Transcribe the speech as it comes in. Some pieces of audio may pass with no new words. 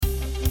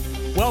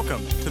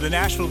Welcome to the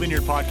Nashville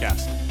Vineyard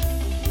Podcast.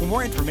 For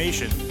more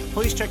information,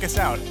 please check us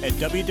out at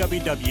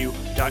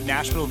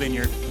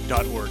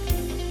www.nashvillevineyard.org.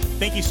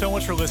 Thank you so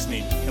much for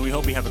listening, and we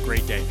hope you have a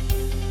great day.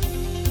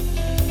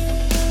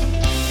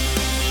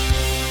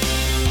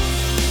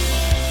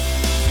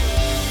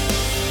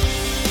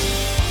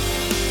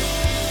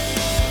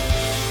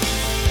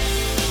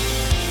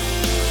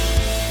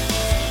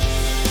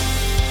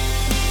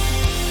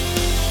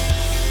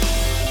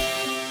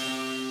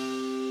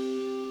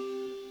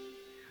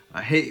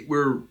 Hey,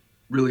 we're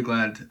really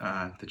glad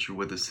that you're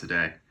with us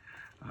today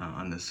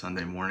on this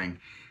Sunday morning,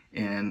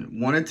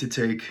 and wanted to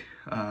take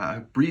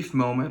a brief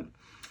moment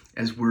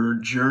as we're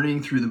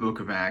journeying through the book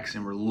of Acts,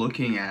 and we're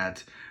looking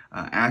at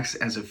Acts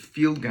as a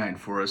field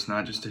guide for us,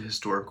 not just a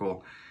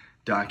historical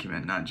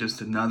document, not just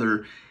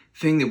another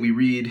thing that we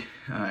read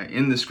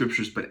in the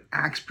scriptures, but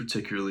Acts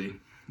particularly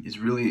is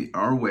really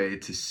our way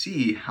to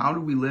see how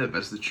do we live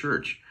as the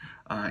church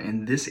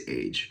in this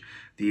age,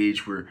 the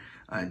age where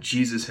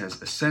Jesus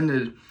has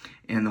ascended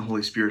and the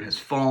Holy Spirit has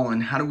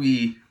fallen. How do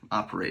we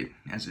operate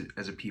as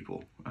a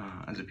people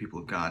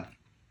of God?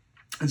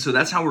 And so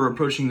that's how we're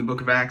approaching the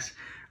book of Acts.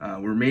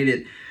 We're made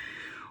it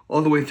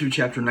all the way through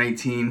chapter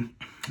 19,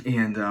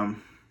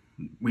 and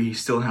we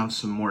still have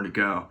some more to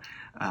go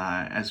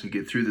as we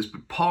get through this.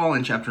 But Paul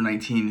in chapter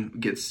 19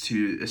 gets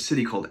to a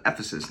city called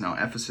Ephesus. Now,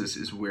 Ephesus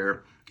is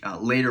where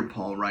later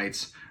Paul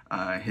writes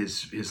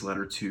his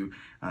letter to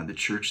the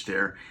church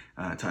there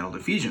titled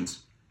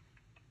Ephesians.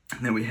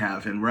 That we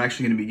have, and we're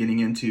actually going to be getting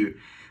into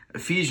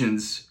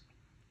Ephesians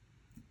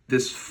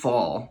this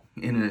fall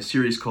in a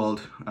series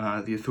called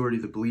The Authority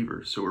of the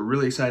Believer. So we're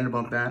really excited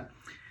about that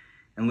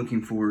and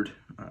looking forward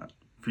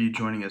for you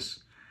joining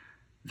us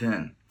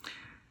then.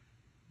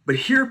 But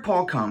here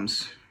Paul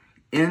comes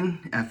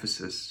in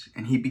Ephesus,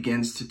 and he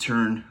begins to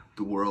turn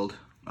the world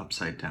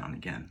upside down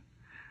again.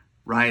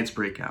 Riots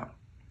break out,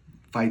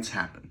 fights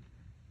happen,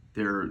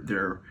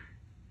 they're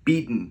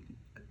beaten,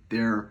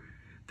 their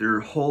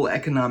whole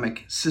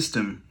economic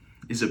system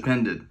is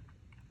upended,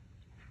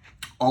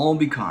 all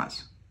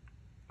because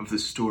of the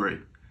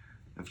story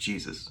of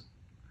Jesus,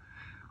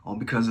 all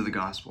because of the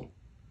gospel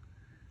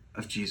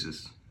of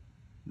Jesus,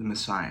 the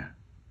Messiah.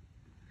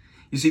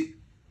 You see,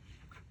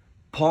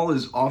 Paul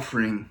is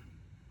offering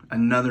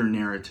another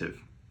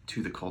narrative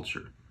to the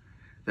culture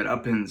that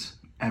upends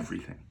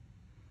everything.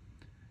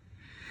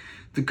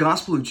 The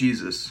gospel of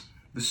Jesus,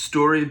 the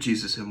story of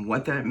Jesus and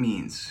what that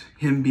means,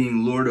 him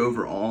being Lord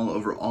over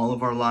all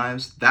of our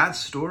lives, that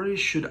story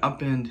should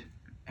upend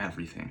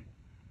everything.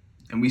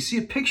 And we see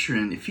a picture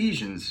in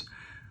Ephesians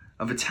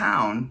of a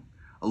town,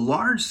 a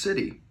large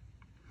city,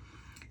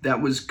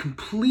 that was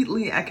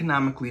completely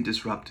economically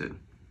disrupted,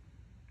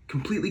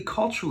 completely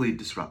culturally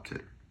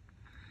disrupted,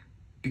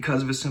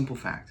 because of a simple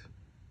fact.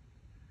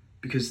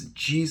 Because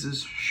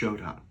Jesus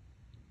showed up.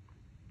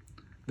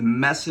 The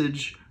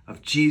message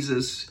of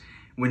Jesus,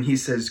 when he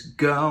says,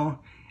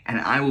 "Go,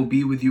 and I will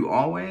be with you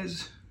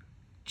always,"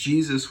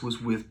 Jesus was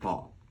with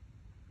Paul.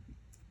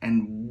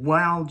 And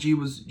while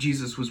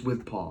Jesus was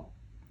with Paul,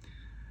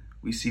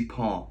 we see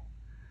Paul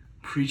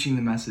preaching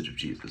the message of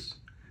Jesus,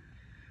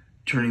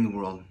 turning the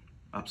world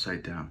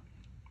upside down.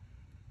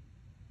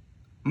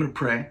 I'm going to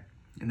pray,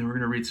 and then we're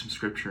going to read some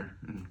scripture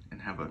and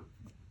have a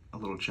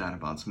little chat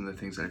about some of the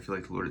things that I feel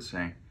like the Lord is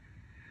saying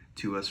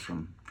to us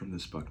from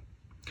this book.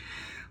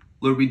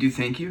 Lord, we do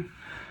thank you.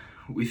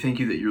 We thank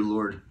you that you're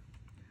Lord.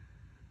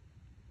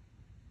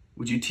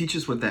 Would you teach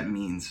us what that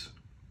means?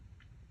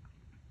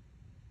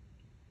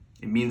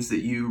 It means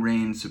that you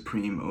reign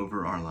supreme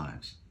over our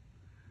lives.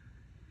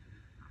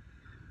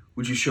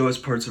 Would you show us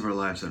parts of our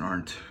lives that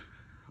aren't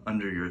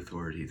under your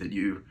authority, that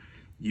you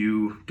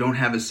don't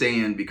have a say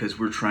in because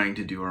we're trying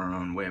to do our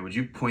own way? Would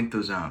you point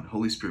those out?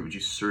 Holy Spirit, would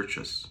you search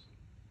us?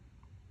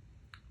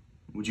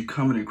 Would you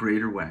come in a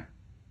greater way?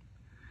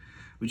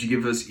 Would you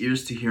give us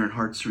ears to hear and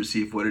hearts to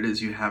receive what it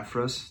is you have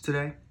for us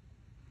today?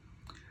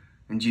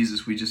 And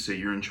Jesus, we just say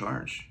you're in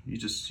charge. You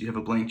have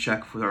a blank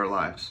check for our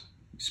lives.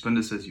 You spend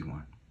us as you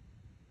want.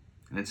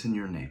 And it's in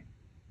your name.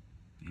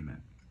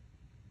 Amen.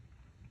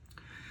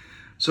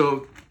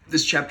 So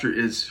this chapter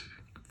is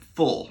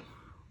full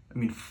of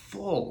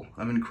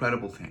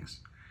incredible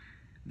things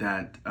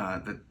that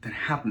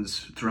happens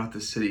throughout the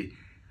city.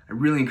 I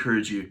really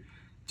encourage you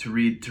to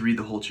read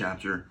the whole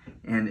chapter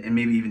and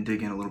maybe even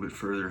dig in a little bit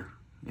further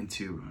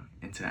into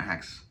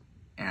Acts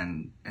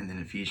and then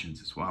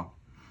Ephesians as well.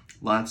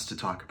 Lots to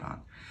talk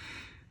about.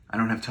 I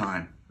don't have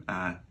time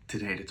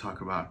today to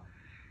talk about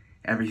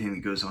everything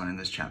that goes on in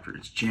this chapter.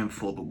 It's jam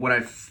full, but what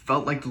I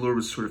felt like the Lord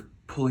was sort of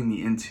pulling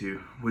me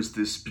into was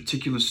this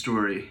particular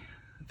story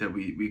that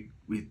we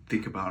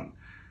think about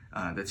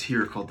that's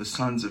here called the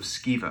Sons of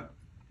Sceva.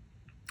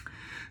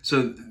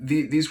 So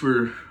these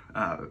were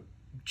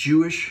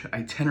Jewish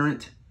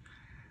itinerant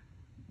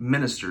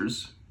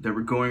ministers that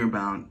were going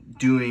about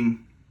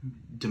doing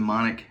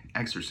demonic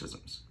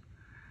exorcisms.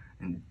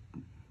 And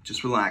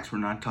just relax, we're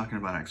not talking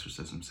about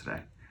exorcisms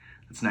today.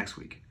 That's next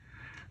week.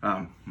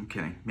 I'm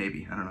kidding,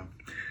 maybe, I don't know.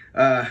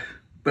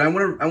 But I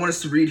want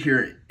us to read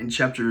here in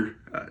chapter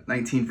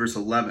 19, verse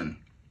 11.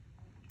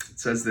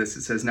 says this.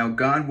 It says, "Now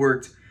God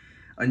worked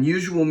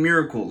unusual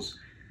miracles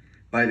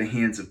by the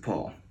hands of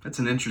Paul." That's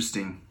an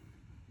interesting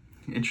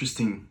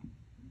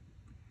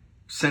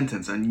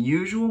sentence.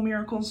 Unusual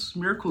miracles?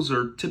 Miracles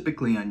are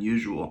typically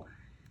unusual,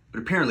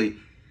 but apparently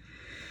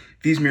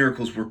these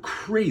miracles were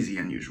crazy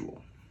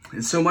unusual.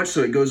 And so much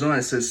so, it goes on,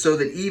 it says, "So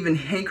that even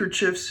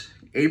handkerchiefs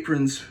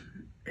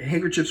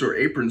or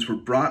aprons were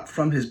brought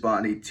from his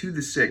body to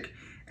the sick,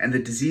 and the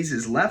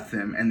diseases left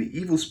them, and the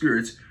evil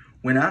spirits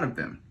went out of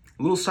them."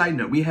 A little side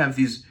note, we have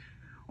these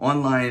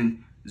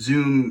online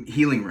Zoom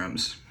healing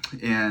rooms,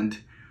 and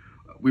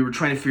we were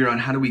trying to figure out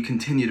how do we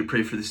continue to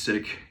pray for the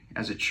sick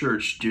as a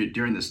church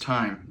during this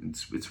time.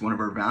 It's one of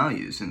our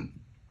values, and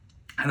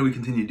how do we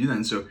continue to do that?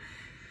 And so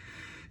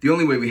the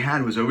only way we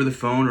had was over the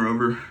phone or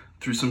over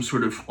through some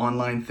sort of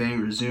online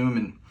thing or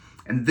Zoom,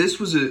 and this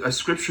was a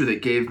scripture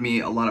that gave me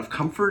a lot of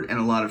comfort and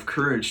a lot of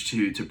courage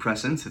to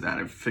press into that.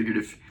 I figured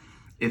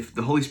if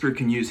the Holy Spirit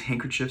can use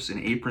handkerchiefs and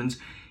aprons,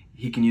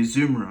 he can use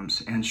Zoom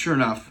rooms. And sure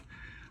enough,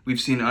 we've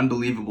seen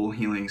unbelievable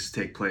healings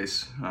take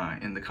place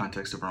in the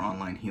context of our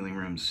online healing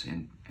rooms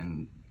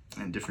and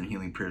different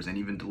healing prayers and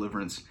even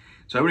deliverance.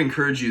 So I would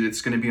encourage you,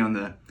 that's going to be on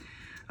the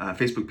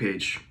Facebook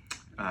page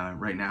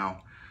right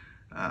now,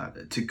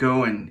 to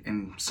go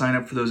and sign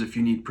up for those if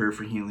you need prayer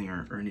for healing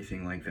or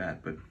anything like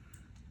that. But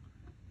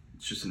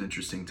it's just an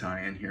interesting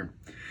tie-in here.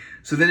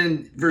 So then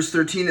in verse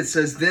 13 it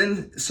says,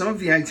 "Then some of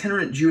the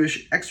itinerant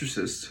Jewish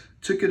exorcists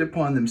took it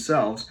upon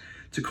themselves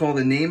to call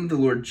the name of the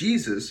Lord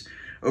Jesus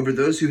over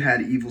those who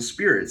had evil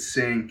spirits,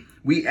 saying,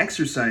 'We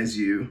exorcise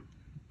you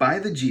by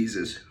the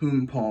Jesus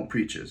whom Paul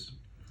preaches.'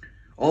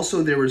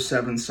 Also there were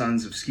 7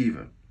 sons of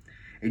Sceva,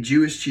 a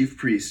Jewish chief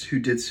priest, who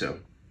did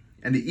so.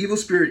 And the evil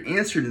spirit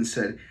answered and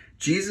said,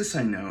 'Jesus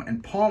I know,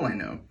 and Paul I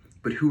know,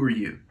 but who are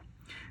you?'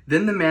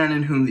 Then the man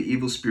in whom the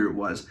evil spirit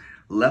was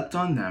leapt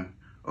on them,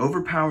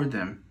 overpowered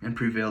them, and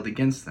prevailed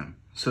against them,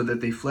 so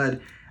that they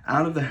fled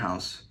out of the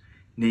house,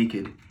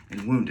 naked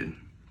and wounded."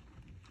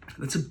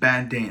 That's a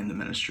bad day in the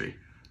ministry,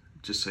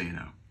 just so you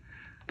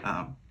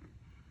know.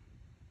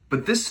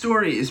 But this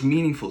story is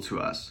meaningful to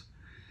us.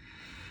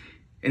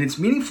 And it's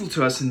meaningful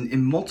to us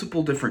in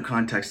multiple different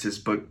contexts,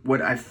 but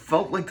what I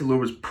felt like the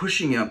Lord was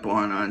pushing up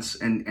on us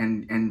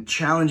and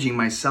challenging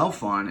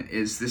myself on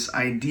is this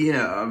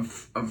idea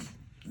of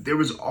there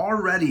was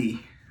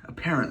already,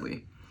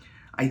 apparently,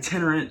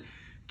 itinerant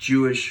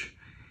Jewish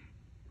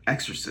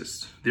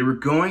exorcists. They were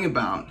coming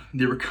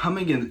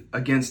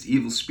against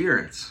evil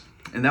spirits,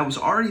 and that was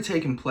already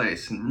taking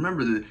place. And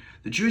remember,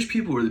 the Jewish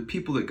people were the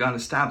people that God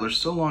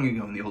established so long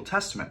ago in the Old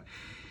Testament.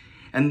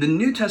 And the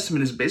New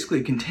Testament is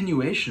basically a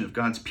continuation of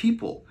God's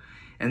people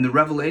and the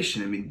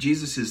revelation. I mean,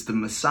 Jesus is the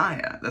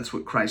Messiah. That's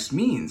what Christ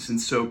means. And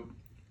so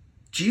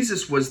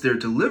Jesus was their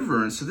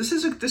deliverer. And so this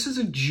is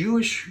a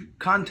Jewish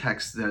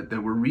context that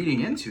we're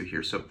reading into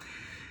here. So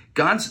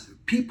God's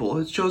people,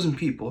 his chosen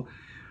people,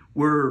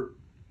 were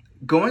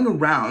going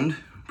around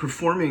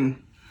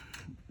performing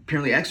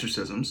apparently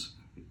exorcisms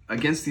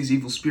against these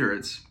evil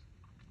spirits,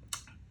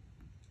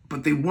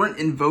 but they weren't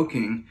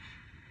invoking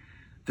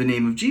the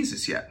name of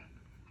Jesus yet,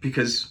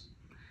 because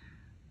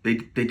they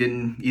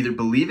didn't either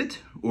believe it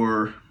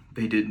or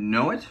they didn't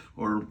know it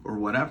or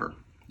whatever.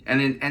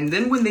 And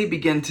then when they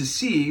began to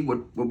see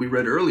what we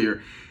read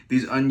earlier,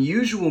 these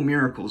unusual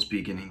miracles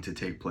beginning to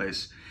take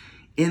place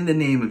in the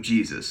name of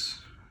Jesus,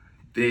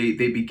 they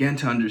began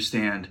to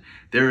understand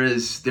there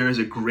is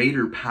a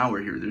greater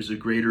power here. There's a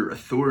greater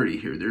authority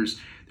here. There's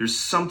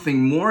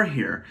something more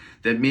here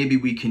that maybe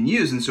we can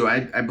use. And so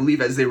I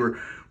believe as they were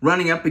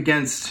running up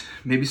against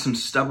maybe some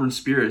stubborn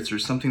spirits or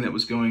something that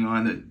was going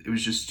on that it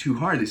was just too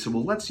hard, they said,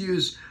 well, let's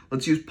use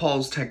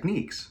Paul's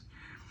techniques.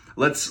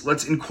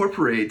 Let's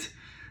incorporate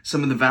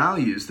some of the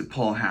values that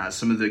Paul has,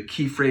 some of the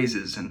key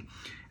phrases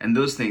and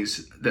those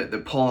things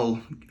that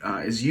Paul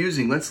is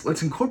using.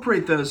 Let's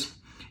incorporate those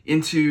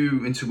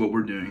into what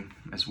we're doing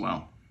as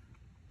well.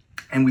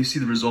 And we see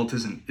the result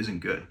isn't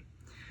good.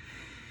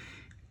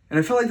 And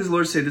I felt like the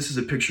Lord said this is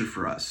a picture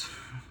for us.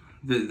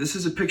 This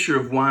is a picture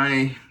of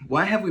why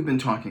have we been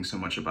talking so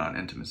much about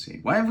intimacy?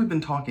 Why have we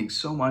been talking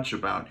so much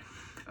about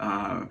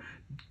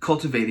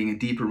cultivating a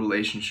deeper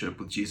relationship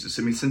with Jesus?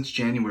 I mean, since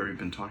January we've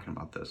been talking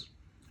about this.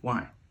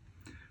 Why?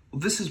 Well,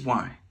 this is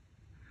why.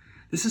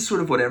 This is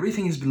sort of what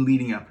everything has been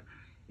leading up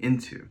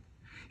into.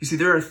 You see,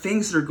 there are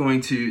things that are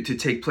going to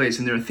take place,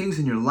 and there are things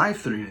in your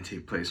life that are going to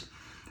take place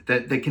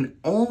that can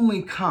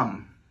only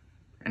come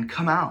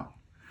out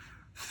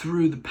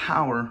through the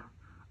power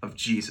of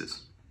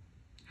Jesus.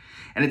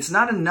 And it's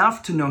not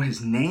enough to know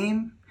his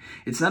name.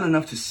 It's not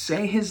enough to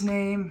say his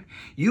name.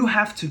 You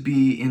have to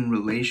be in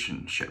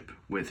relationship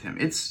with him.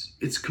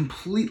 It's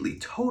completely,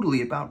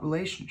 totally about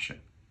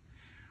relationship.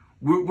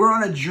 We're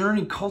on a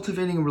journey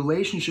cultivating a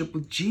relationship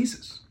with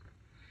Jesus.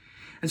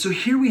 And so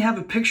here we have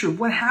a picture of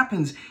what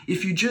happens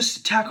if you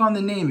just tack on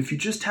the name, if you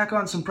just tack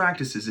on some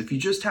practices, if you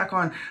just tack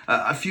on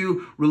a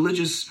few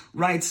religious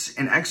rites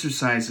and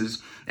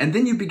exercises, and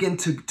then you begin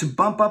to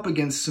bump up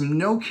against some,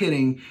 no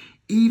kidding,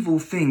 evil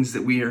things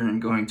that we are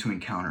going to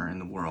encounter in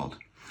the world.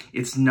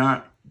 It's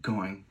not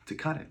going to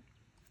cut it.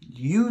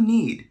 You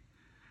need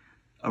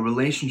a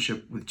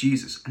relationship with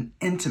Jesus, an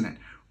intimate,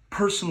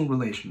 personal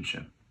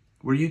relationship,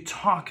 where you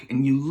talk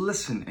and you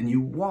listen and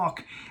you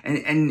walk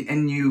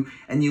and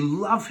you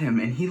love him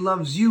and he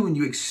loves you, and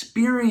you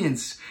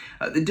experience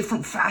the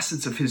different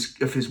facets of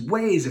his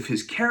ways, of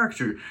his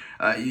character.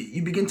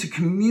 You begin to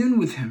commune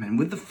with him and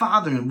with the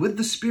Father and with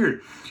the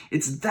Spirit.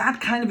 It's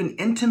that kind of an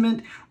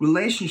intimate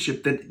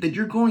relationship that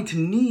you're going to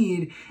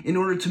need in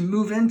order to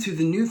move into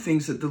the new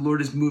things that the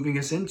Lord is moving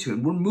us into.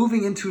 And we're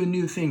moving into a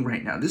new thing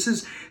right now.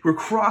 We're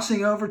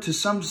crossing over to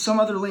some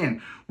other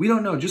land. We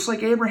don't know. Just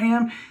like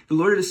Abraham, the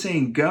Lord is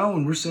saying go,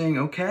 and we're saying,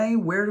 okay,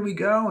 where do we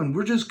go? And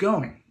we're just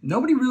going.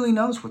 Nobody really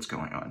knows what's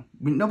going on.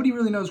 Nobody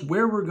really knows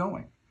where we're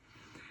going.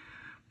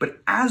 But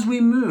as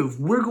we move,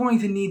 we're going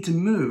to need to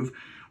move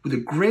with a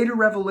greater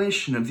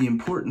revelation of the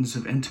importance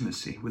of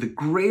intimacy, with a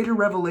greater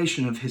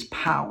revelation of his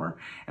power,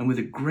 and with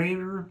a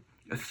greater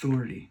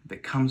authority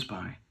that comes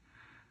by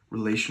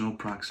relational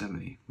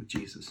proximity with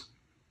Jesus.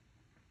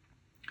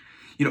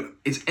 You know,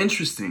 it's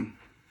interesting,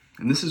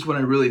 and this is what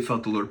I really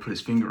felt the Lord put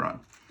his finger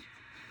on.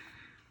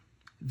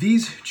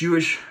 These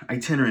Jewish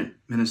itinerant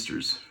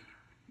ministers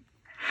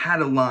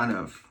had a lot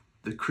of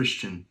the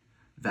Christian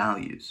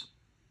values.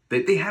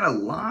 They had a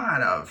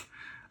lot of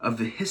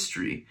the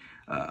history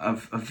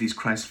of these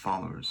Christ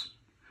followers,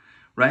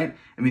 right?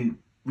 I mean,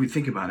 we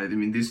think about it. I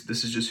mean, this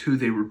is just who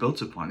they were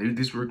built upon.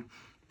 These were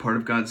part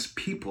of God's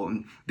people,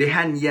 and they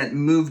hadn't yet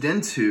moved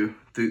into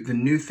the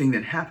new thing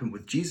that happened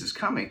with Jesus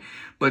coming.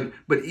 But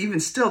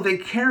even still, they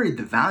carried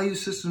the value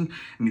system.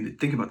 I mean,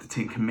 think about the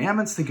Ten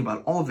Commandments. Think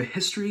about all of the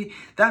history.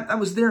 That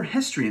was their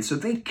history, and so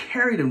they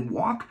carried and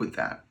walked with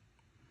that.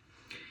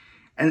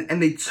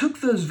 And they took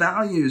those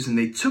values and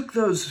they took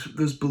those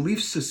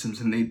belief systems,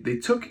 and they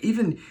took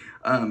even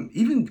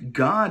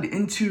God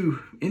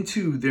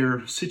into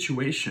their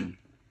situation.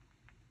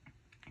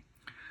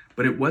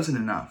 But it wasn't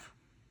enough.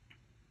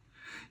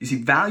 You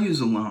see,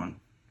 values alone,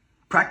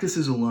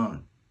 practices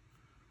alone,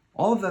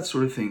 all of that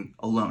sort of thing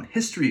alone,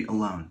 history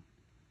alone,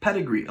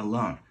 pedigree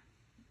alone,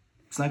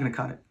 it's not going to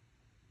cut it.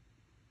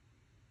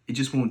 It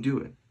just won't do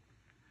it.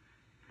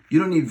 You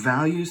don't need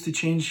values to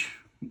change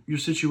your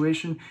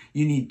situation.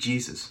 You need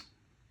Jesus.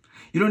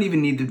 You don't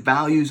even need the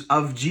values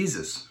of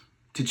Jesus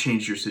to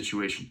change your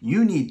situation.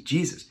 You need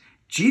Jesus.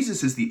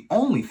 Jesus is the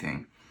only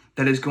thing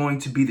that is going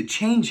to be the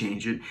change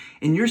agent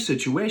in your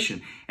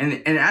situation.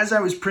 And as I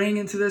was praying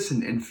into this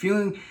and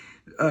feeling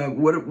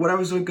what I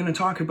was going to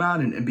talk about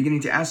and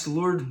beginning to ask the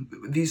Lord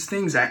these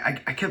things, I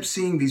kept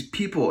seeing these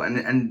people,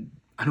 and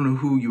I don't know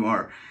who you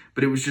are,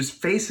 but it was just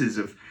faces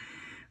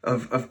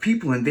of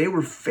people, and they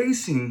were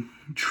facing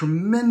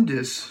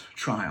tremendous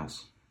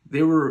trials.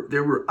 They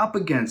were up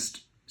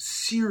against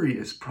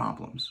serious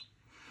problems.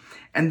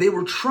 And they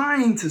were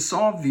trying to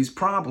solve these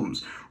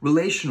problems,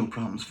 relational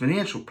problems,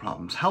 financial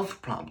problems,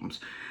 health problems,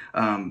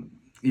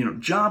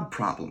 job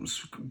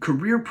problems,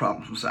 career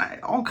problems,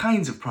 all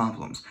kinds of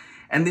problems.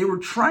 And they were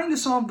trying to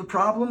solve the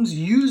problems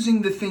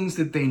using the things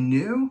that they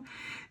knew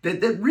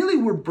that really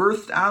were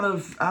birthed out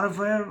of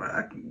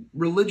a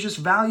religious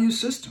value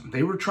system.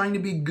 They were trying to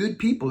be good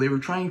people. They were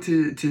trying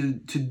to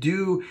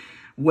do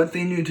what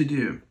they knew to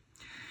do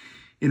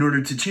in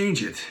order to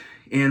change it.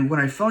 And what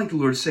I felt like the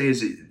Lord say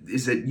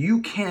is that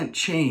you can't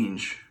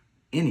change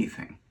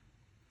anything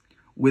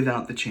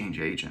without the change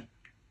agent,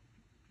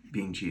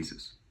 being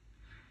Jesus.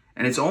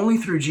 And it's only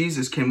through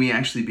Jesus can we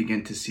actually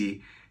begin to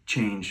see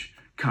change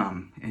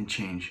come and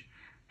change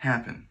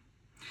happen.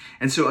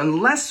 And so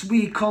unless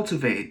we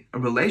cultivate a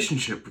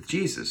relationship with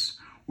Jesus,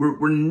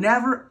 we're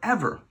never,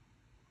 ever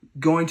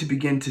going to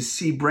begin to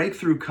see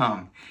breakthrough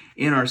come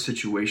in our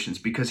situations,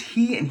 because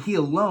he and he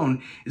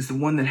alone is the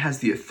one that has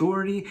the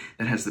authority,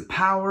 that has the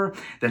power,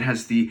 that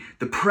has the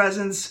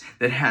presence,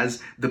 that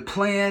has the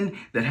plan,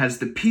 that has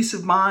the peace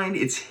of mind.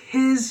 It's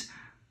his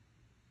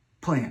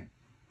plan.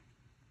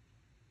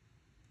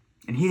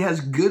 And he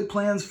has good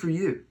plans for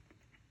you.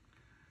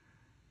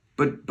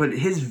 But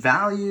his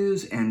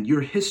values and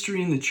your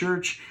history in the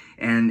church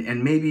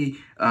and maybe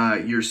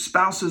your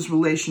spouse's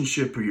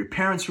relationship or your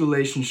parents'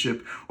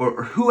 relationship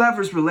or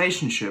whoever's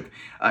relationship,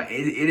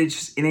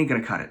 it ain't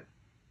going to cut it.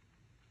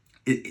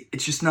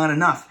 It's just not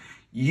enough.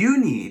 You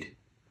need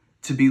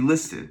to be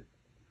listed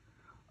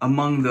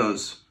among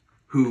those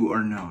who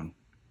are known.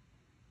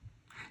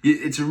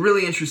 It's a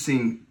really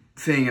interesting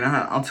thing, and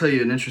I'll tell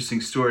you an interesting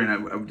story,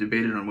 and I've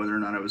debated on whether or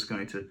not I was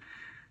going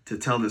to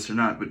tell this or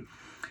not, but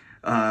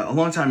a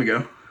long time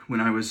ago,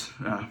 when I was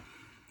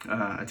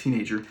a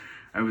teenager,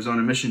 I was on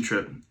a mission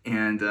trip,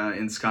 and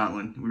in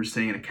Scotland, we were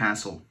staying in a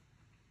castle.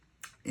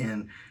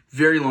 And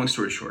very long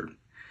story short,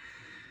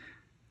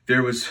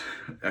 there was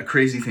a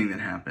crazy thing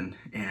that happened,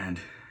 and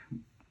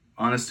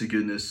honest to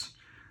goodness,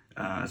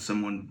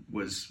 someone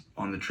was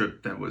on the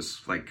trip that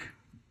was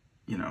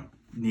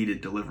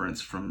needed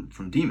deliverance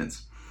from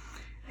demons.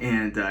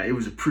 And it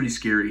was a pretty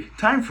scary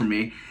time for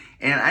me.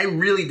 And I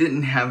really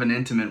didn't have an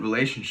intimate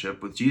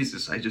relationship with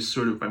Jesus. I just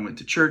I went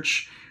to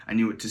church. I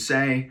knew what to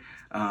say.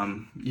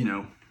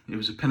 It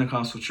was a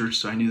Pentecostal church,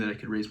 so I knew that I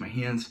could raise my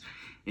hands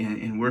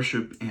in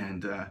worship.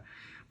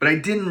 But I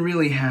didn't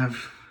really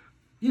have,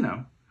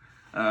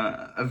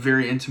 a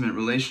very intimate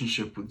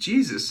relationship with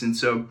Jesus. And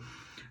so,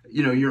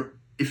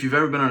 if you've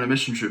ever been on a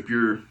mission trip,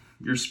 your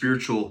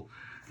spiritual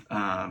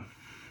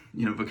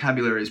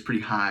vocabulary is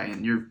pretty high,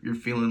 and you're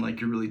feeling like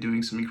you're really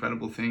doing some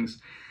incredible things.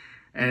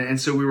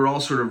 And so we were all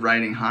sort of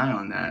riding high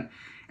on that.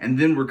 And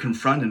then we're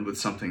confronted with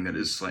something that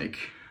is like,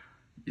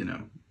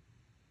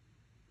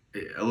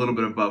 a little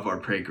bit above our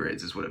pay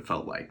grades is what it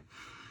felt like.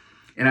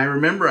 And I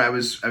remember I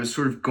was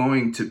sort of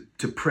going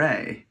to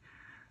pray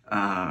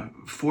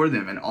for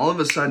them. And all of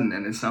a sudden,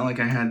 and it's not like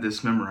I had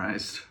this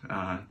memorized,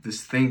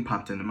 this thing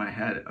popped into my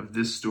head of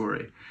this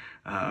story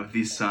of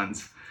these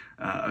sons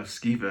of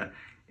Sceva.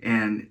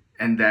 And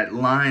that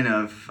line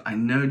of, I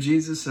know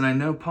Jesus and I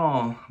know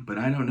Paul, but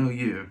I don't know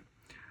you,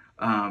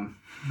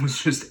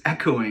 was just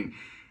echoing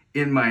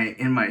in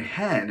my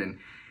head.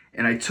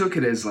 And I took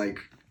it as like,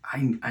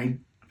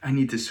 I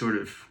need to sort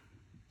of,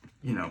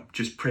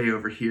 just pray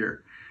over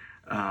here.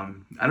 I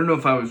don't know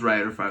if I was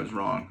right or if I was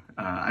wrong.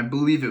 I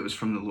believe it was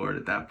from the Lord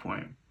at that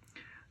point.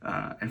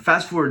 And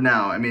fast forward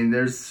now, I mean,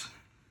 there's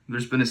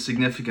been a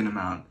significant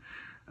amount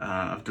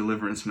of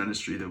deliverance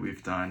ministry that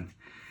we've done.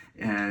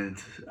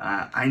 And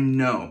I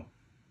know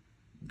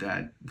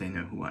that they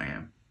know who I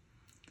am,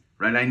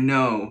 right? I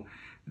know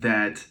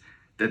that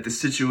the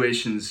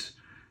situations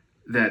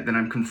that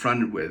I'm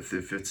confronted with,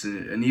 if it's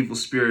an evil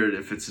spirit,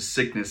 if it's a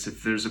sickness,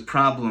 if there's a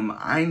problem,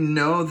 I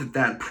know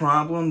that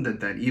problem,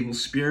 that evil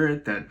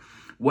spirit, that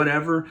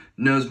whatever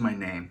knows my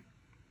name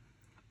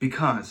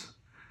because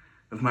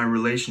of my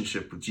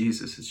relationship with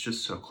Jesus. It's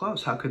just so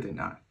close. How could they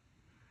not?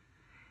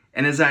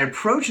 And as I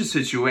approach a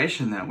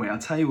situation that way, I'll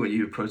tell you what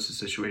you approach the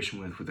situation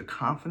with a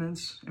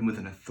confidence and with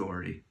an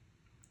authority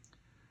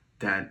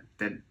that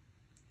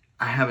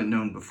I haven't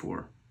known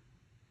before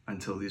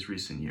until these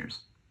recent years.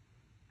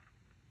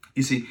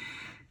 You see,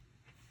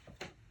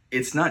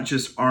 it's not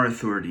just our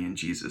authority in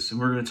Jesus, and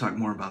we're going to talk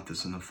more about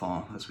this in the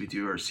fall as we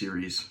do our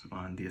series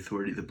on the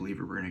authority of the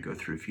believer. We're going to go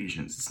through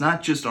Ephesians. It's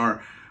not just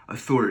our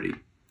authority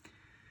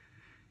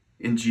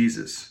in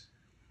Jesus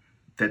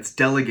that's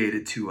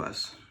delegated to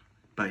us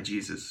by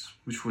Jesus,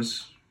 which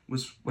was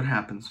what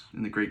happens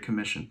in the Great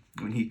Commission.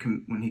 When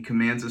he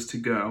commands us to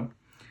go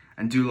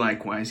and do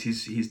likewise,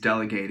 he's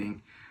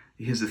delegating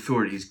his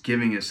authority. He's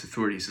giving us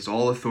authority. He says,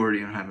 all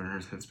authority on heaven and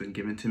earth has been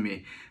given to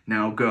me.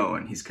 Now go.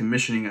 And he's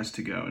commissioning us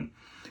to go.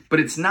 But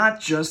it's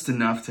not just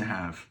enough to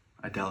have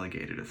a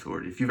delegated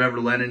authority. If you've ever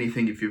led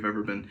anything, if you've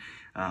ever been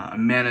a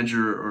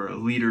manager or a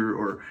leader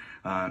or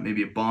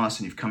maybe a boss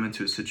and you've come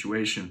into a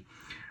situation,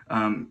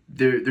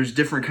 there's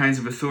different kinds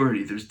of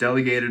authority. There's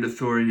delegated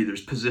authority.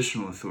 There's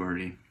positional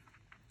authority.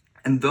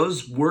 And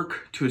those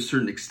work to a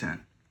certain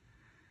extent.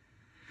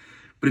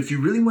 But if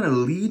you really want to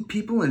lead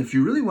people, and if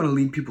you really want to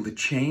lead people to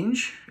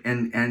change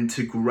and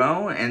to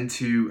grow and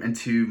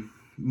to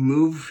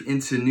move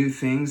into new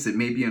things that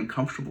may be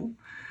uncomfortable,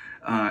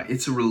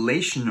 it's a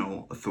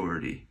relational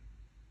authority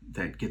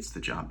that gets the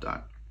job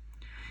done.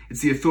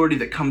 It's the authority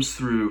that comes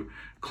through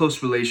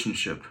close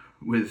relationship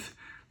with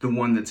the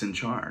one that's in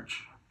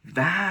charge.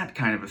 That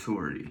kind of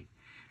authority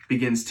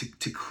begins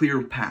to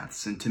clear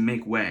paths and to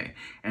make way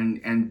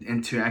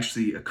and to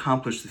actually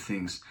accomplish the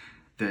things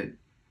that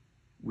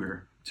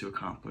we're to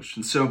accomplish.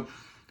 And so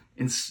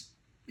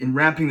in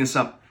wrapping this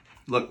up,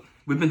 look,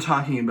 we've been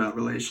talking about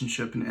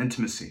relationship and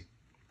intimacy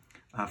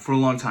for a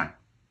long time.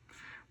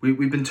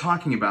 We've been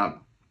talking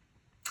about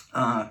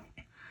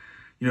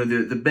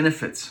the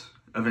benefits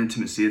of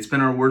intimacy. It's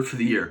been our word for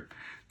the year,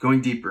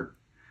 going deeper.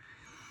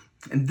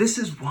 And this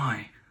is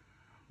why,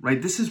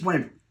 right? This is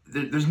why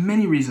there's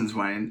many reasons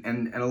why,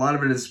 and a lot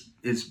of it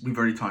is we've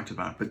already talked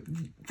about, but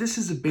this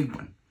is a big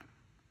one.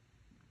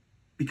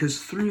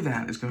 Because through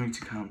that is going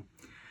to come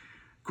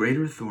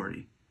greater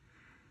authority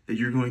that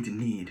you're going to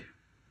need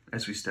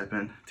as we step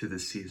into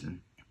this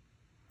season.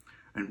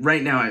 And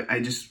right now, I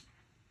just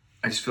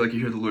feel like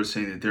you hear the Lord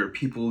saying that there are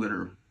people that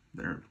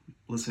are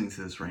listening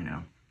to this right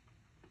now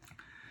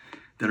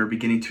that are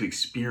beginning to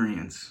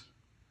experience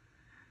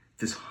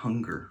this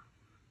hunger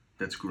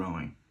that's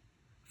growing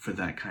for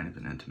that kind of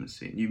an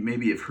intimacy. You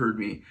maybe have heard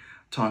me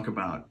talk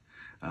about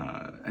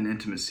an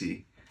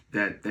intimacy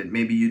that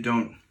maybe you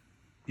don't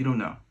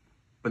know.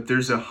 But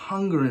there's a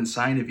hunger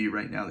inside of you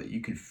right now that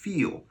you can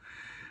feel,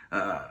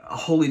 a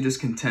holy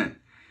discontent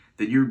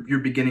that you're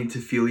beginning to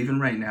feel even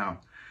right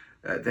now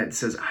that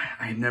says,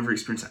 I have never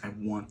experienced that. I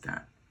want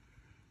that.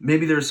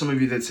 Maybe there are some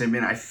of you that say,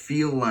 man, I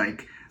feel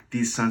like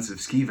these sons of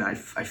Sceva.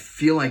 I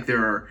feel like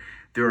there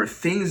are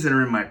things that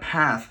are in my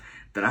path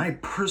that I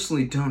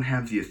personally don't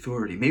have the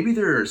authority. Maybe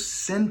there are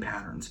sin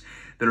patterns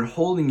that are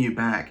holding you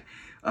back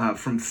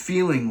from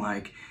feeling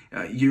like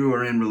you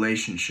are in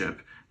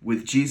relationship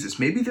with Jesus.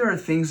 Maybe there are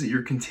things that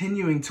you're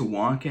continuing to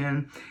walk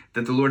in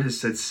that the Lord has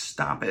said,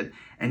 stop it,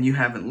 and you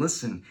haven't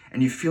listened,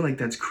 and you feel like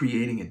that's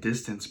creating a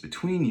distance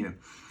between you.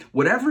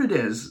 Whatever it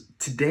is,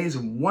 today is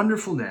a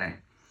wonderful day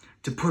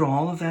to put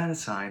all of that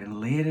aside and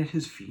lay it at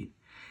his feet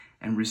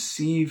and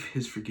receive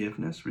his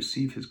forgiveness,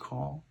 receive his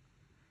call,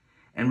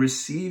 and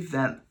receive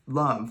that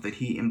love that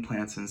he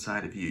implants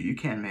inside of you. You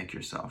can't make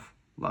yourself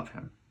love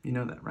him. You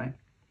know that, right?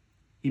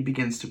 He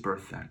begins to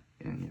birth that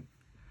in you.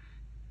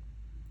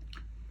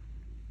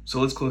 So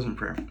let's close in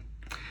prayer.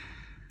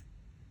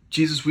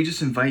 Jesus, we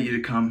just invite you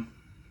to come.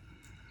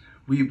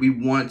 We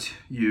want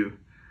you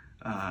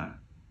to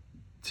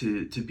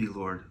be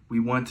Lord. We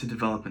want to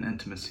develop an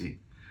intimacy.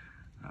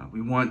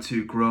 We want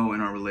to grow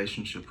in our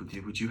relationship with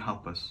you. Would you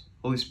help us?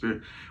 Holy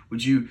Spirit,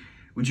 would you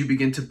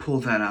begin to pull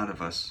that out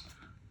of us?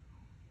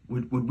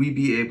 Would we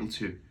be able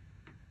to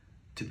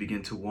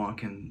begin to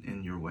walk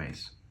in your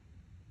ways,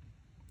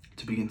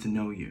 to begin to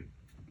know you?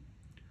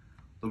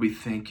 Lord, we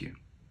thank you.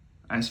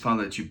 I ask,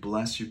 Father, that you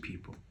bless your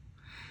people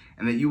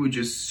and that you would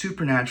just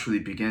supernaturally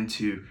begin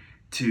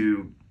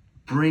to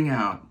bring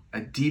out a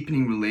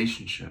deepening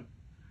relationship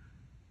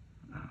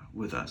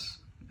with us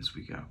as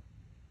we go.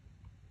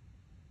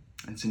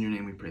 And it's in your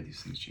name we pray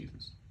these things,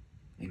 Jesus.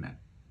 Amen.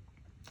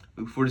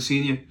 We look forward to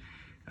seeing you.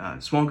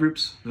 Small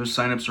groups, those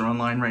signups are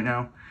online right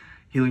now.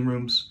 Healing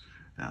rooms,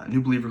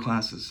 new believer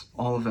classes,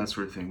 all of that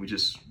sort of thing. We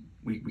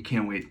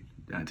can't wait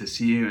to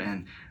see you.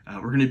 And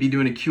we're going to be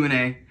doing a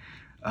Q&A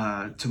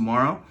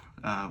tomorrow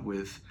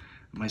with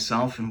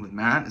myself and with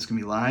Matt. It's going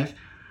to be live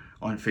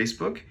on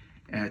Facebook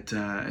at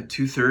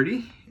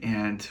 2:30.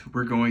 And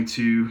we're going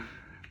to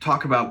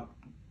talk about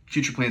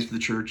future plans for the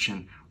church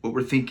and what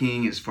we're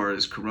thinking as far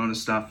as Corona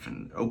stuff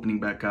and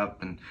opening back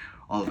up and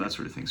all of that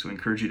sort of thing. So I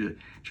encourage you to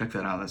check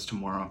that out. That's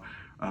tomorrow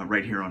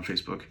right here on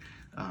Facebook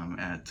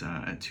at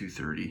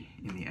 2:30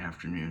 in the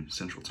afternoon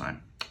Central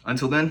Time.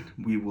 Until then,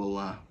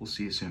 we'll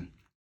see you soon.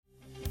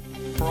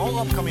 For all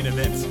upcoming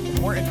events and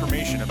more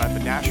information about the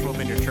Nashville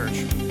Vineyard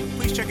Church,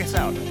 please check us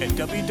out at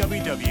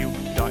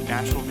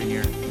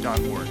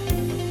www.nashvillevineyard.org.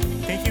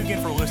 Thank you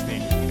again for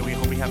listening, and we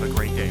hope you have a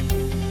great day.